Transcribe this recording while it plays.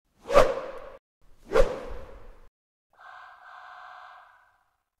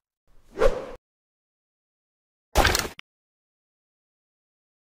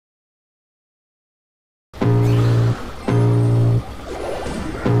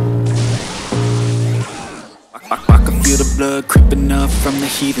blood creeping up from the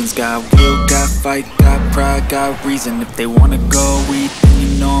heathens. Got will, got fight, got pride, got reason. If they wanna go eat, then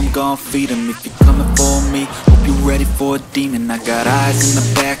you know I'm gon' feed them. If you're coming for me, hope you're ready for a demon. I got eyes in the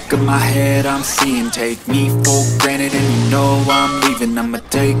back of my head, I'm seeing. Take me for granted and you know I'm leaving. I'ma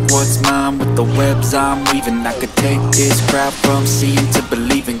take what's mine with the webs I'm weaving. I could take this crowd from seeing to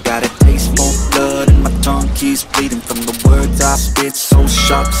believing. Got a taste for blood and my tongue keeps bleeding from the words I spit. So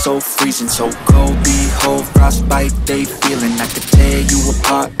sharp, so freezing, so cold. Behold, frostbite they feeling. I could tear you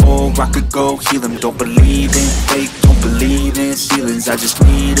apart or I could go heal them. Don't believe in fate, don't believe in ceilings. I just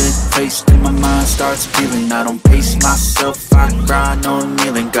need a taste and my mind starts feeling. I don't pace myself, I grind on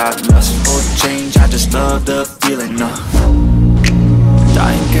kneeling. Got lust for change, I just love the feeling.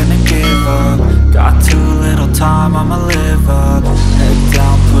 I ain't gonna give up. Got too little time, I'ma live up. Head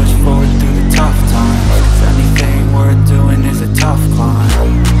down, push forward through the tough times. 'Cause anything worth doing is a tough climb.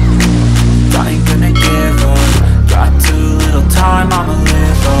 I ain't gonna give up. Got too little time, I'ma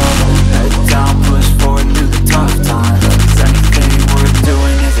live up. Head down, push forward through the tough times. 'Cause anything worth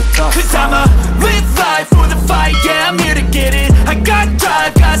doing is a tough climb. 'Cause I'ma live life for the fight, yeah, I'm here to get it. I got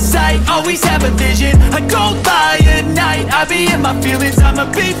drive, got sight, always have a vision. I don't lie at night, I be in my feelings. I'ma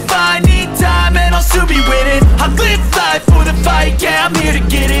be fine, need time, and I'll soon be winning. I live life for the fight, yeah, I'm here to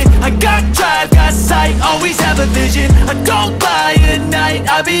get it. I got drive, got sight, always have a vision. I don't lie at night,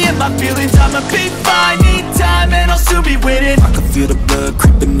 I be in my feelings. I'ma be fine, need time, and I'll soon be winning. I can feel the blood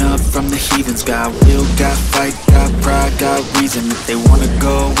creeping up from the heathens. Got will, got fight, got pride, got reason. If they wanna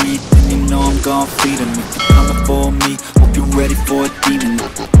go eat, then you know I'm gon' feed them. If you're coming for me, hope you're ready for a demon.